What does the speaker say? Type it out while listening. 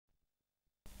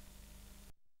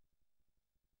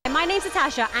My name's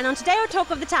Natasha, and on Today We'll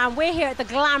Talk of the Town, we're here at the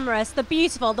glamorous, the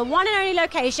beautiful, the one and only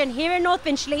location here in North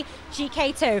Finchley,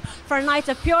 GK2, for a night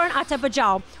of pure and utter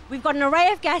bajal. We've got an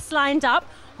array of guests lined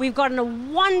up. We've got a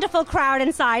wonderful crowd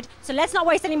inside, so let's not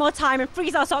waste any more time and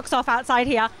freeze our socks off outside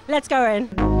here. Let's go in.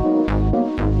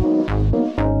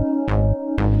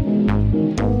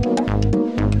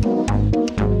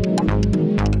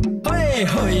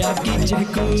 होया कीजे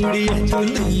कुड़ी तू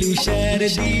दिल्ली शहर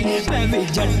दी मैं भी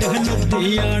जट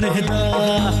लुधियाने दा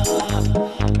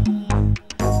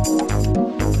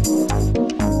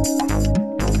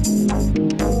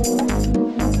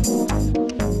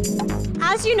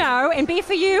As you know, in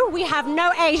B4U, we have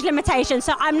no age limitation.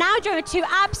 So I'm now joined with two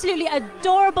absolutely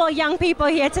adorable young people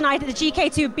here tonight at the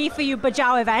GK2 B4U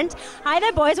Bajao event. Hi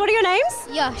there, boys. What are your names?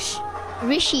 Yash,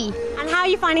 Rishi. And how are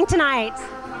you finding tonight?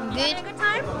 Good. Having a good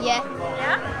time? Yeah.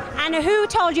 Yeah? And who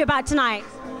told you about tonight?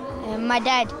 My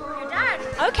dad. Your dad?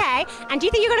 Okay. And do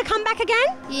you think you're going to come back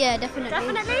again? Yeah, definitely.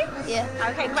 Definitely? Yeah.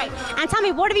 Okay, great. And tell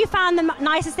me, what have you found the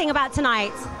nicest thing about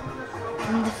tonight?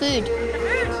 The food. The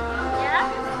food?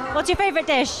 Yeah? What's your favourite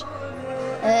dish?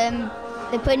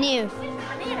 The paneer.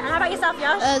 And how about yourself,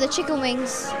 Yash? The chicken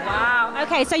wings. Wow.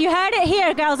 Okay, so you heard it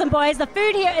here, girls and boys. The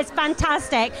food here is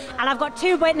fantastic, and I've got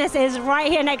two witnesses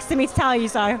right here next to me to tell you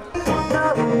so.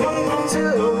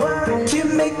 You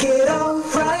make it all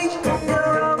right.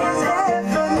 You're always there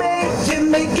for me. You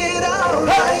make it all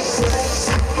right.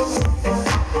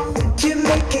 You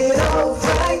make it all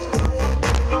right.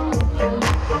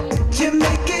 You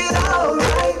make it all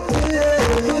right.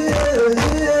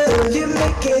 You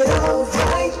make it all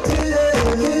right.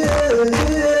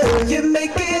 You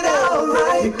make it all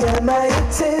right. You got my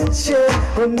attention.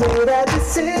 We made our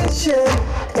decision.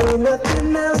 Ain't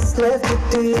nothing else left to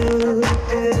do.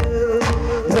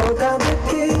 No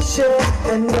complication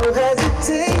and no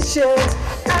hesitation.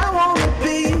 I wanna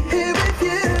be here with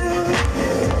you.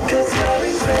 'Cause you're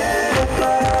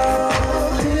incredible.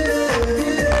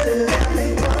 Got me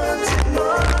wanting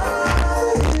more.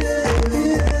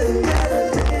 Gotta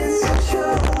be so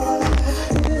sure.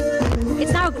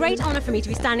 It's now a great honour for me to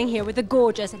be standing here with the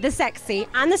gorgeous, the sexy,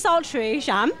 and the sultry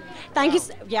Sham. Thank you.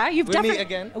 Yeah, you've definitely. We meet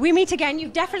again. We meet again.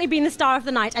 You've definitely been the star of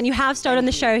the night, and you have stolen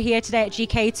the show here today at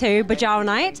GK2 Bajao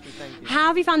Night. How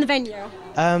have you found the venue?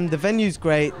 The venue's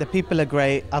great, the people are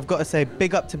great. I've got to say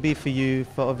big up to B4U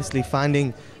for obviously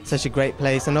finding such a great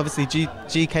place, and obviously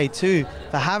GK2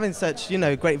 for having such, you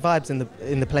know, great vibes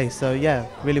in the place. So yeah,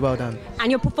 really well done.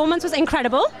 And your performance was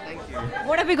incredible. Thank you.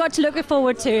 What have we got to look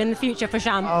forward to in the future for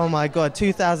Sham? Oh my God,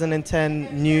 2010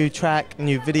 new track,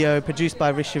 new video, produced by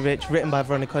Rishi Rich, written by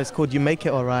Veronica. It's called You Make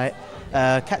It Alright.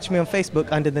 Catch me on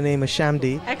Facebook under the name of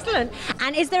Shamdi. Excellent.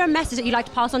 And is there a message that you'd like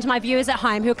to pass on to my viewers at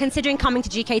home who are considering coming to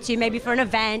GK2 maybe for an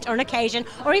event or an occasion,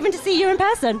 or even to see you in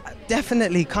person?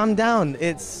 Definitely, come down.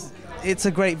 It's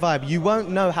a great vibe. You won't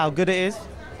know how good it is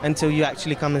until you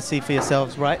actually come and see for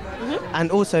yourselves, right? Mm-hmm.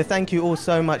 And also, thank you all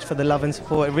so much for the love and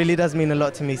support. It really does mean a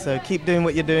lot to me, so keep doing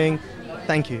what you're doing.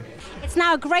 Thank you. It's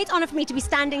now a great honour for me to be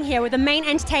standing here with the main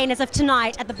entertainers of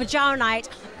tonight at the Bajao Night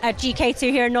at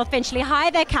GK2 here in North Finchley. Hi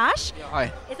there, Cash. Yeah,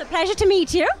 hi. It's a pleasure to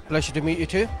meet you. Pleasure to meet you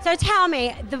too. So tell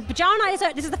me, the Bajao Night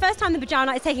this is the first time the Bajao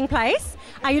Night is taking place.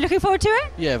 Are you looking forward to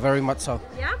it? Yeah, very much so.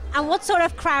 Yeah. And what sort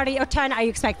of crowd or turnout are you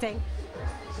expecting?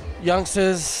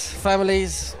 Youngsters,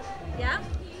 families. Yeah.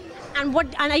 And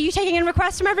are you taking in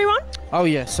requests from everyone? Oh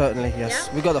yeah, certainly, yes.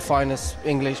 Yeah? We got the finest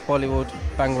English, Bollywood,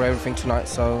 Bhangra, everything tonight,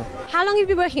 so... How long have you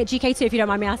been working at GK2, if you don't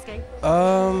mind me asking?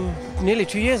 Nearly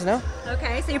 2 years now.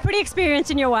 Okay, so you're pretty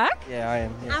experienced in your work. Yeah, I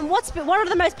am. Yeah. And what are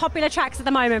the most popular tracks at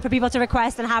the moment for people to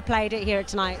request and have played it here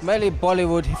tonight? Mainly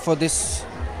Bollywood for this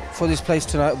place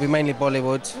tonight. Will be mainly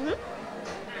Bollywood,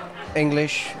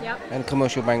 English, and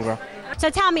commercial Bhangra. So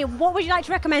tell me, what would you like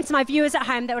to recommend to my viewers at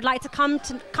home that would like to come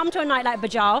to a night like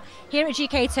Bajao here at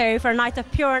GK2 for a night of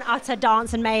pure and utter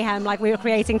dance and mayhem like we were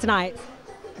creating tonight?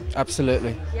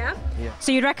 Absolutely. Yeah? Yeah.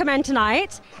 So you'd recommend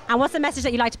tonight, and what's the message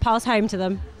that you'd like to pass home to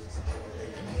them?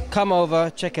 Come over,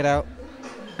 check it out,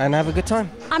 and have a good time.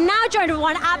 I'm now joined with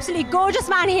one absolutely gorgeous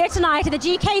man here tonight at the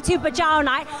GK2 Bajao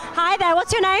Night. Hi there,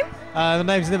 what's your name? My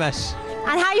name's Nimesh.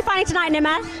 And how are you finding tonight,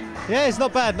 Nimesh? Yeah, it's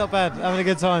not bad, having a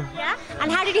good time. Yeah?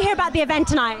 And how did you hear about the event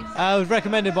tonight? I was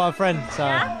recommended by a friend, so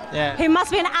yeah. Who must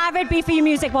be an avid B4U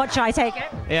music watcher, I take it?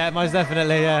 Yeah, most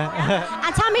definitely, yeah.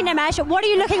 And tell me, Nimesh, what are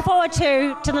you looking forward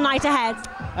to the night ahead?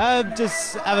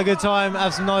 Just have a good time,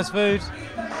 have some nice food,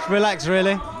 just relax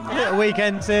really. Yeah.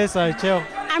 Weekends here, so chill.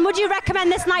 And would you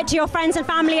recommend this night to your friends and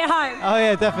family at home? Oh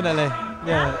yeah, definitely.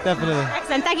 Yeah, definitely.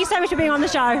 Excellent. Thank you so much for being on the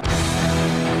show.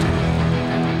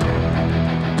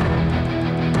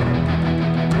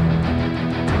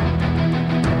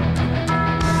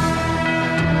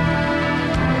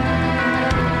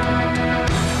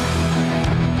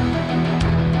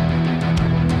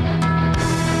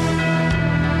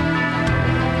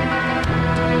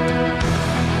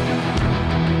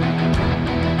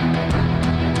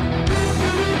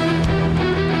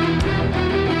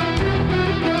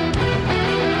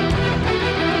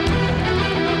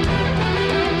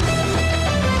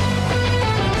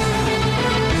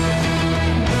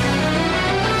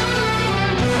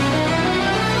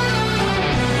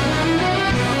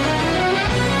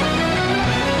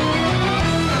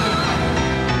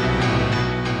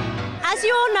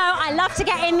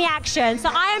 the action. So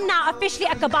I am now officially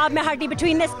a kebab mein hardi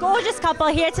between this gorgeous couple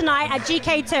here tonight at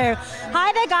GK2.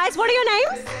 Hi there, guys. What are your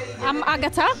names? I'm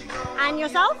Agatha. And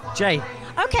yourself? Jay,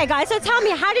 Okay, guys. So tell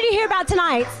me, how did you hear about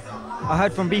tonight? I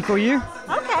heard from B4U.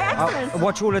 Okay, excellent. I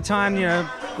watch all the time, you know,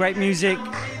 great music,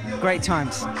 great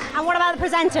times. And what about the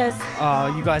presenters?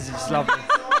 Oh, you guys are just lovely.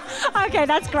 Okay,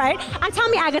 that's great. And tell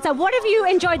me, Agatha, what have you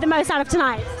enjoyed the most out of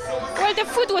tonight? Well, the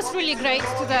food was really great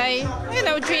today. You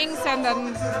know, drinks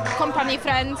and company,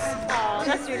 friends. Oh,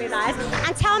 that's really nice.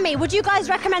 And tell me, would you guys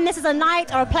recommend this as a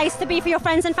night or a place to be for your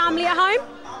friends and family at home?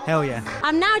 Hell yeah.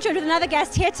 I'm now joined with another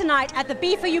guest here tonight at the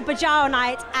B4U Bajao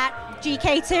night at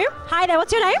GK2. Hi there,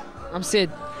 what's your name? I'm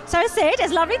Sid. So Sid,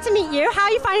 it's lovely to meet you. How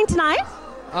are you finding tonight?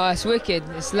 Oh, it's wicked.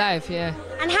 It's live, yeah.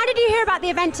 And how did you hear about the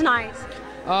event tonight?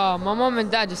 Oh, my mum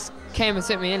and dad just came and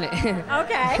took me in it.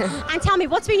 Okay. And tell me,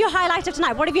 what's been your highlight of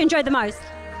tonight? What have you enjoyed the most?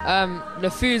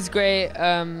 The food's great,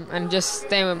 and just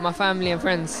staying with my family and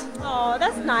friends. Oh,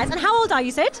 that's nice. And how old are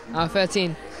you, Sid?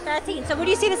 13. 13. So would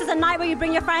you see this as a night where you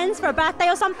bring your friends for a birthday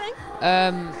or something?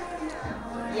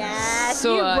 Yes,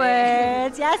 you would. yeah.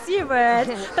 Yes, you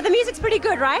would. But the music's pretty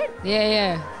good, right?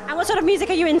 Yeah. And what sort of music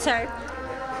are you into?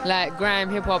 Like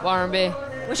grime, hip hop, R&B.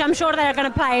 Which I'm sure they're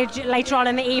going to play later on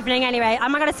in the evening anyway.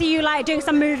 Am I going to see you like doing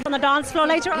some moves on the dance floor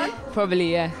later on?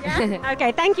 Probably, yeah. Yeah?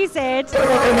 Okay, thank you, Sid.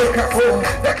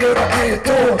 That girl I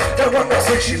adore. That one that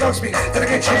says she loves me, then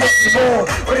again she loves me more.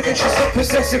 But again she's so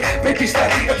possessive, maybe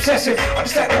slightly obsessive.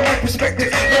 Understand my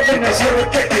perspective, loving is her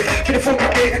objective. Beautiful me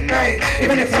day and night,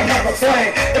 even if we have a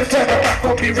fight. Every time I back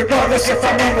on me, regardless if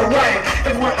I'm on the right.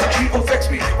 Never want to cheat or vex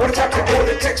me, or the type to call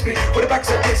and text me. With the back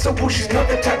set it's so bull, she's not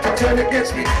the type to turn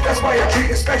against me. That's why I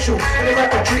treat her special, and they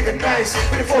like to treat her nice.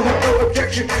 Beautiful, have no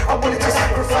objection, I wanted to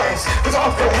sacrifice. Cause I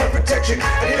offer her protection,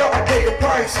 and you know I pay a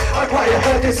price. I acquire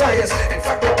her desires, in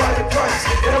fact I buy the price.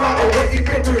 It don't matter what you've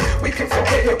been through, we can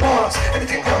forget your past.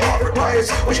 Anything her heart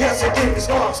requires, what she has to do is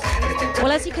ask.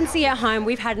 Well, as you can see at home,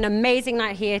 we've had an amazing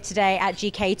night here today at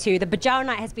GK2. The Bajao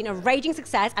night has been a raging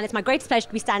success, and it's my greatest pleasure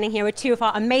to be standing here with two of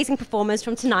our amazing performers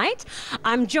from tonight.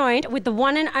 I'm joined with the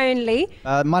one and only...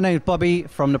 My name is Bobby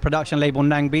from the production label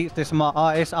Nang Beats. This is my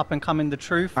artist, up and coming, The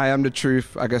Truth. I am The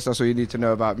Truth. I guess that's all you need to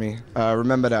know about me.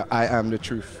 Remember that I am The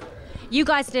Truth. You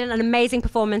guys did an amazing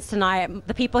performance tonight.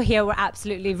 The people here were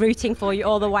absolutely rooting for you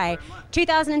all the way.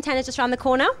 2010 is just around the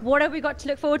corner. What have we got to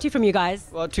look forward to from you guys?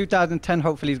 Well, 2010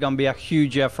 hopefully is going to be a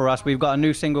huge year for us. We've got a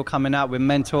new single coming out with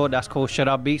Mentor that's called Should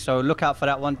I Be? So look out for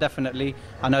that one, definitely.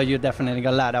 I know you're definitely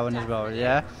going to like that one as well,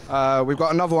 yeah? We've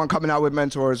got another one coming out with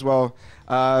Mentor as well.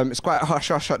 It's quite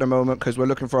hush-hush at the moment because we're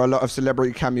looking for a lot of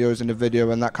celebrity cameos in the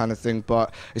video and that kind of thing,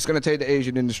 but it's going to take the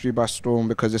Asian industry by storm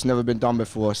because it's never been done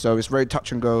before, so it's very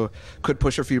touch and go, could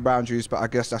push a few boundaries, but I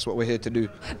guess that's what we're here to do.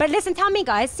 But listen, tell me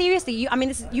guys, seriously,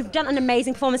 you've done an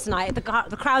amazing performance tonight. The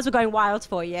crowds were going wild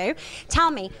for you.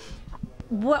 Tell me,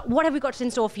 what have we got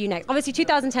in store for you next? Obviously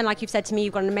 2010, like you've said to me,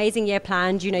 you've got an amazing year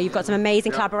planned, you know, you've got some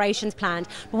amazing collaborations planned.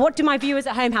 But what do my viewers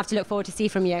at home have to look forward to see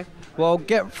from you? Well,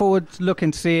 get forward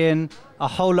looking, seeing a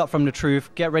whole lot from The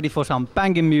Truth. Get ready for some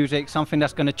banging music, something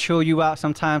that's going to chill you out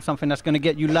sometimes, something that's going to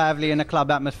get you lively in a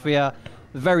club atmosphere.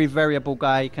 Very variable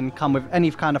guy, can come with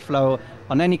any kind of flow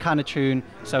on any kind of tune,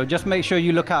 so just make sure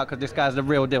you look out because this guy's the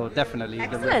real deal, definitely.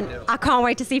 Excellent. The real deal. I can't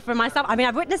wait to see for myself. I mean,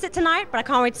 I've witnessed it tonight, but I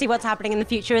can't wait to see what's happening in the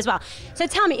future as well. So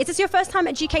tell me, is this your first time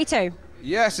at GK2?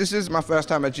 Yes, this is my first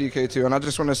time at GK2, and I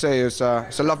just want to say it's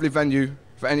a lovely venue.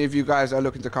 For any of you guys that are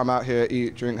looking to come out here,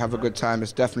 eat, drink, have a good time,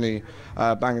 it's definitely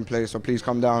a banging place, so please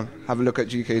come down, have a look at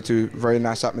GK2, very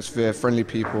nice atmosphere, friendly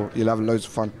people, you'll have loads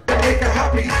of fun. Make her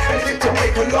happy, anything to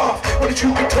make her laugh. When the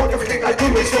truth be told, everything I do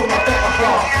is for my better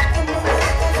half.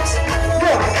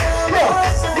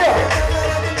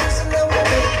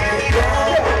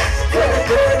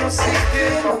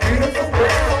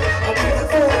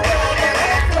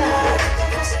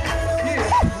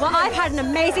 Well, I've had an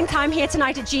amazing time here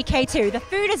tonight at GK2. The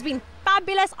food has been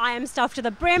fabulous. I am stuffed to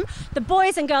the brim. The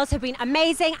boys and girls have been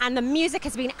amazing, and the music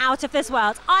has been out of this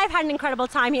world. I've had an incredible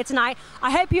time here tonight.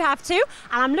 I hope you have too,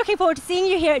 and I'm looking forward to seeing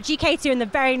you here at GK2 in the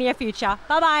very near future.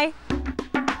 Bye-bye.